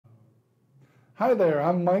Hi there,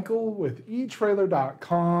 I'm Michael with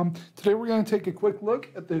etrailer.com. Today we're going to take a quick look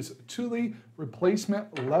at this Thule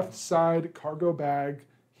replacement left side cargo bag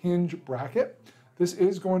hinge bracket. This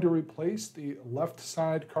is going to replace the left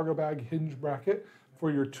side cargo bag hinge bracket for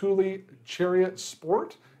your Thule Chariot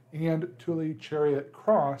Sport and Thule Chariot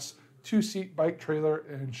Cross two-seat bike trailer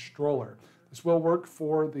and stroller. This will work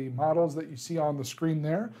for the models that you see on the screen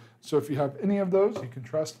there. So if you have any of those, you can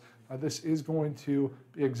trust this is going to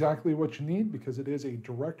be exactly what you need because it is a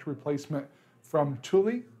direct replacement from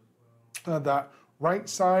Thule. That right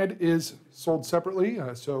side is sold separately,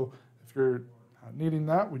 so if you're needing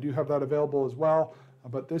that, we do have that available as well.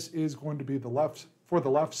 But this is going to be for the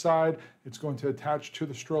left side. It's going to attach to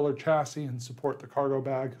the stroller chassis and support the cargo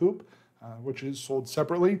bag hoop, which is sold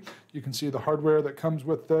separately. You can see the hardware that comes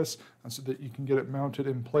with this so that you can get it mounted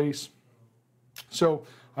in place. So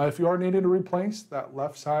if you are needing to replace that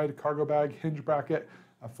left side cargo bag hinge bracket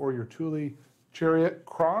for your Thule Chariot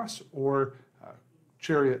Cross or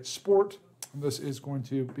Chariot Sport, this is going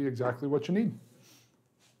to be exactly what you need. And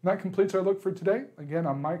that completes our look for today. Again,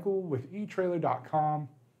 I'm Michael with etrailer.com.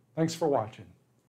 Thanks for watching.